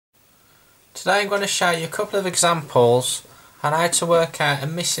Today I'm going to show you a couple of examples on how to work out a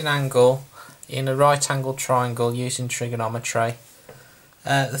missing angle in a right angled triangle using trigonometry.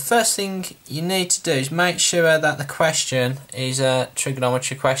 The first thing you need to do is make sure that the question is a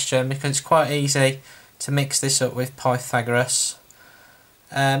trigonometry question, because it's quite easy to mix this up with Pythagoras.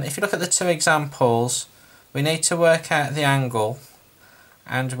 If you look at the two examples, we need to work out the angle,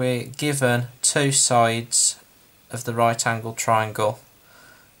 and we're given two sides of the right angled triangle.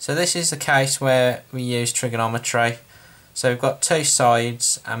 So this is the case where we use trigonometry. So we've got two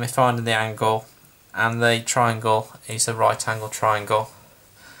sides and we're finding the angle, and the triangle is the right angled triangle.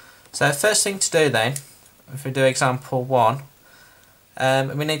 So the first thing to do then, if we do example 1,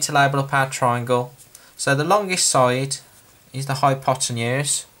 we need to label up our triangle. So the longest side is the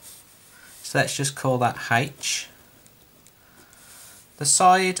hypotenuse, so let's just call that H. The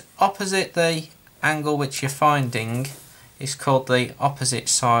side opposite the angle which you're finding is called the opposite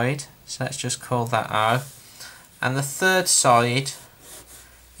side, so let's just call that O. And the third side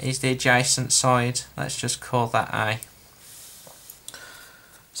is the adjacent side, let's just call that A.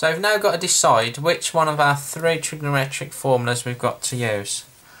 So we've now got to decide which one of our three trigonometric formulas we've got to use.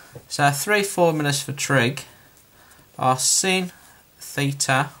 So our three formulas for trig are sin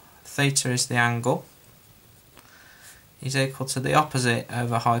theta, theta is the angle, is equal to the opposite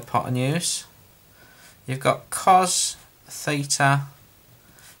over hypotenuse. You've got cos theta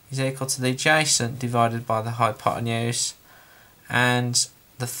is equal to the adjacent divided by the hypotenuse, and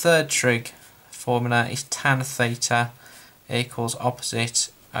the third trig formula is tan theta equals opposite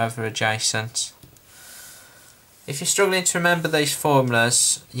over adjacent. If you're struggling to remember these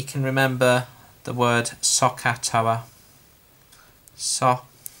formulas, you can remember the word SOHCAHTOA. SOHCAHTOA.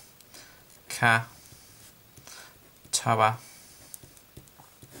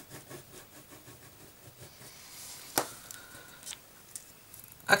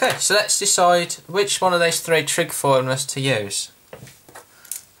 Okay, so let's decide which one of these three trig formulas to use.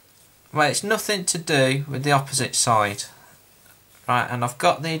 Well, it's nothing to do with the opposite side. Right, and I've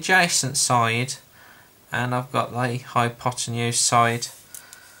got the adjacent side and I've got the hypotenuse side.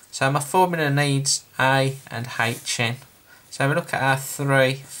 So my formula needs A and H in. So we look at our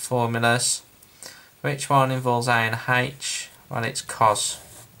three formulas. Which one involves A and H? Well, it's cos.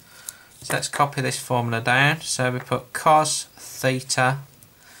 So let's copy this formula down. So we put cos theta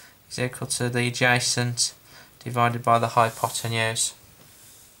is equal to the adjacent divided by the hypotenuse.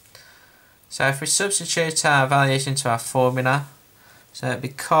 So if we substitute our values into our formula, so it'd be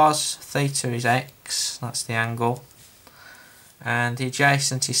cos theta is x, that's the angle, and the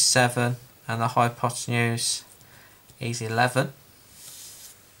adjacent is 7 and the hypotenuse is 11.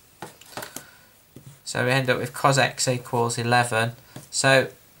 So we end up with cos x equals 11. So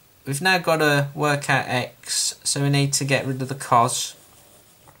we've now got to work out x, so we need to get rid of the cos.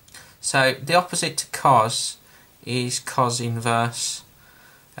 So the opposite to cos is cos inverse,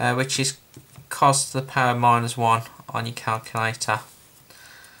 which is cos to the power minus 1 on your calculator.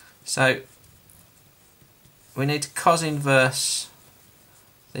 So we need to cos inverse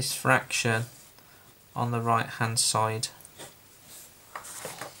this fraction on the right hand side.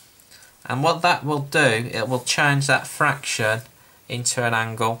 And what that will do, it will change that fraction into an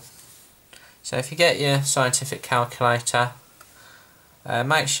angle. So if you get your scientific calculator,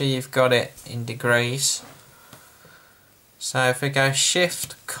 make sure you've got it in degrees. So if we go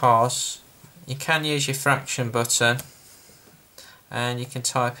shift cos, you can use your fraction button and you can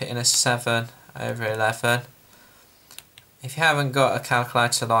type it in as 7 over 11. If you haven't got a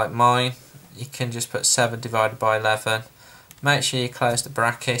calculator like mine, you can just put 7 divided by 11. Make sure you close the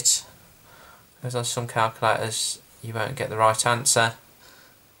bracket, because on some calculators you won't get the right answer.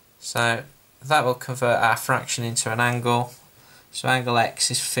 So that will convert our fraction into an angle. So angle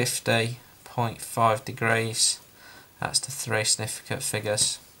x is 50.5 degrees. That's the three significant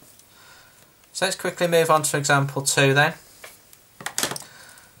figures. So let's quickly move on to example 2 then.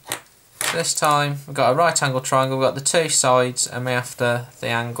 This time we've got a right angle triangle, we've got the two sides and we're after the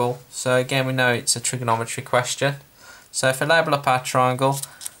angle. So again, we know it's a trigonometry question. So if we label up our triangle,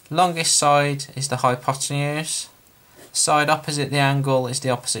 longest side is the hypotenuse, the side opposite the angle is the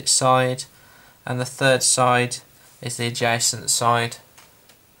opposite side, and the third side is the adjacent side.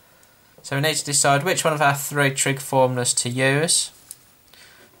 So we need to decide which one of our three trig formulas to use.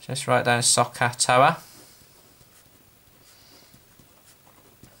 Just write down SOHCAHTOA.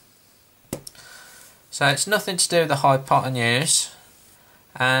 So it's nothing to do with the hypotenuse,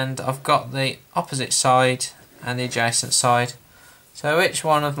 and I've got the opposite side and the adjacent side. So which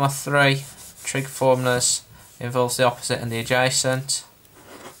one of my three trig formulas involves the opposite and the adjacent?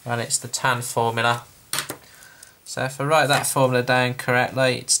 Well, it's the tan formula. So if I write that formula down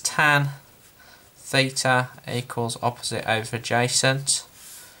correctly, it's tan theta equals opposite over adjacent.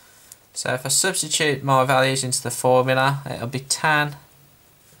 So if I substitute my values into the formula, it'll be tan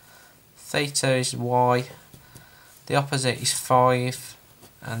theta is y, the opposite is 5,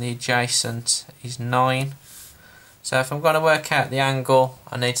 and the adjacent is 9. So if I'm going to work out the angle,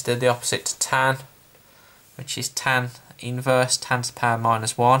 I need to do the opposite to tan, which is tan inverse tan to the power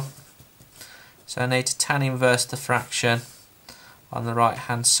minus 1. So I need to tan inverse the fraction on the right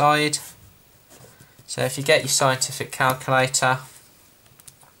hand side. So if you get your scientific calculator,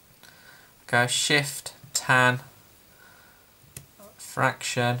 go shift tan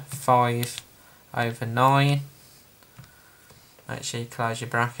fraction 5 over 9. Make sure you close your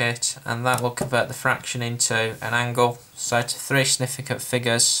bracket, and that will convert the fraction into an angle. So to 3 significant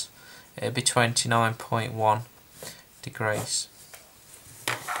figures, it will be 29.1 degrees.